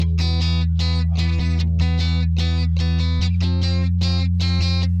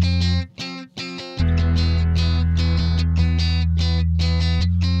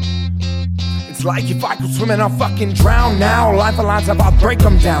it's like if I could swim and I'll fucking drown now. Life aligns up, I'll break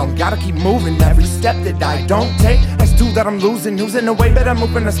them down. Gotta keep moving every step that I don't take. That's two that I'm losing, who's in the way that I'm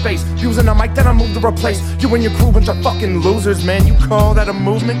moving to space. Using a mic that I move to replace. You and your crew bunch of fucking losers, man. You call that a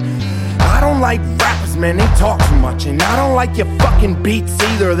movement? I don't like rappers, man, they talk too much. And I don't like your fucking beats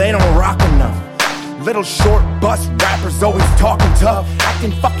either, they don't rock enough. Little short bus rappers always talking tough,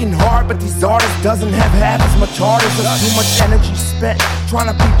 acting fucking hard, but these artists doesn't have half as much heart as us. Too much energy spent trying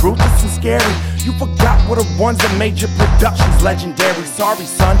to be ruthless and scary. You forgot we're the ones that made your productions legendary. Sorry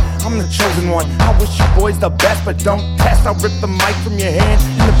son, I'm the chosen one. I wish you boys the best, but don't test. I'll rip the mic from your hand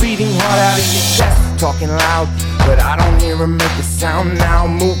and the beating heart out of your chest. Talking loud, but I don't hear him make a sound now.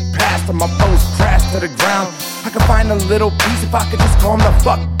 Move past and my foes crash to the ground. I could find a little peace if I could just calm the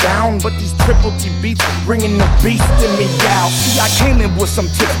fuck down. But these triple T beats bringing the beast in me out. See, I came in with some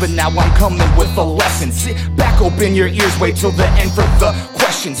tips, but now I'm coming with a lesson. Sit back, open your ears, wait till the end for the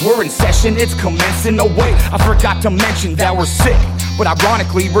questions. We're in session, it's commencing. Oh wait, I forgot to mention that we're sick, but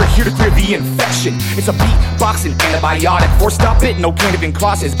ironically we're here to clear the infection. It's a beatboxing antibiotic. For stop it, no can't even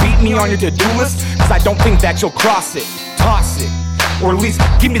cross it. Beat me on your to-do list, cause I don't think that you'll cross it. Toss it, or at least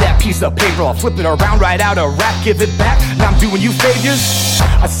give me that piece of paper. I'll flip it around, write out a rap, give it back. Now I'm doing you favors.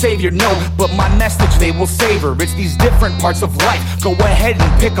 A savior, no, but my message they will savor. It's these different parts of life. Go ahead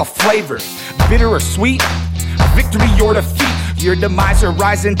and pick a flavor. Bitter or sweet, victory or defeat. Your demise are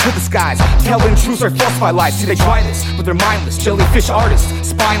rising to the skies, telling truths or falsify lies. See, they try this, but they're mindless. Jellyfish artists,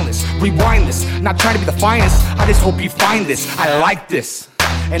 spineless, rewind this. Not trying to be the finest, I just hope you find this. I like this,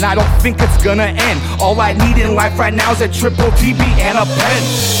 and I don't think it's gonna end. All I need in life right now is a triple TB and a pen.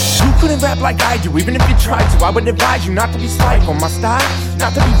 You couldn't rap like I do, even if you tried to. I would advise you not to be spiteful. My style,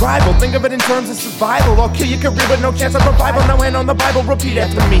 not to be rival. Think of it in terms of survival. I'll kill your career with no chance of revival. No hand on the Bible, repeat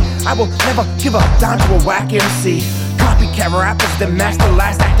after me. I will never give up down to a whack MC. Copycat rappers that match the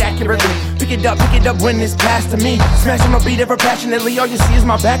last act accurately. Pick it up when it's passed to me. Smashing my beat ever passionately. All you see is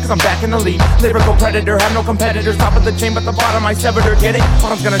my back, cause I'm back in the lead. Lyrical predator, have no competitors. Top of the chain, but the bottom I severed her. Get it?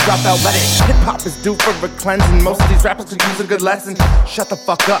 Bottom's gonna drop out, let it. Hip-hop is due for a cleansing. Most of these rappers could use a good lesson. Shut the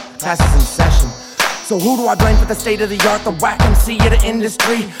fuck up, class is in session. So who do I blame for the state of the art, the whack MC of the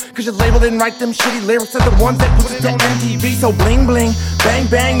industry? Cause your label didn't write them shitty lyrics, are the ones that put it on MTV. So bling bling, bang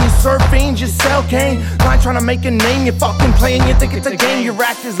bang, you serve fiends, you sell cane. Not trying to make a name, you fucking playing, you think it's a game, your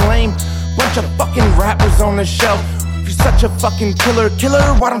act is lame. Bunch of fucking rappers on the shelf. If you're such a fucking killer,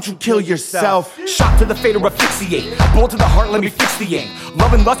 why don't you kill yourself? Shot to the fate or asphyxiate. Bullet to the heart, let me fix the aim.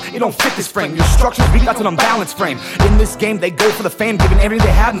 Love and lust, it don't fit this frame. Your structure's weak, that's an unbalanced frame. In this game, they go for the fame, giving everything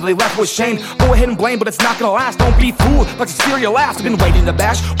they have and they left with shame. Go ahead and blame, but it's not gonna last. Don't be fooled, like a serial last. I've been waiting to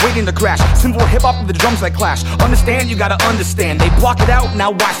bash, waiting to crash. Simple hip-hop with the drums that clash. Understand, you gotta understand. They block it out,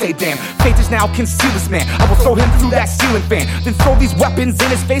 now why say damn? Fate is now conceal this man. I will throw him through that ceiling fan. Then throw these weapons in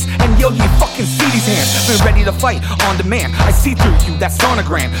his face and yell, you fucking see these hands. Been ready to fight, on demand. I see through you, that's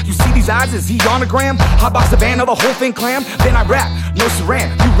sonogram. You see these eyes, is he on a gram? Hotbox the band, of the whole thing clam. Then I rap, no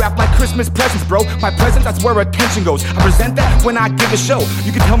saran. You rap like Christmas presents, bro. My presence, that's where attention goes. I present that when I give a show.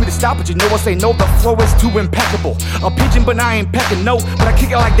 You can tell me to stop, but you know I'll say no. The flow is too impeccable. A pigeon, but I ain't pecking, no. But I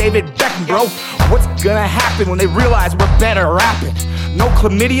kick it like David Beckham, bro. What's gonna happen when they realize we're better rapping? No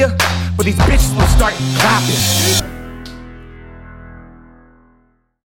chlamydia, but these bitches will start clapping.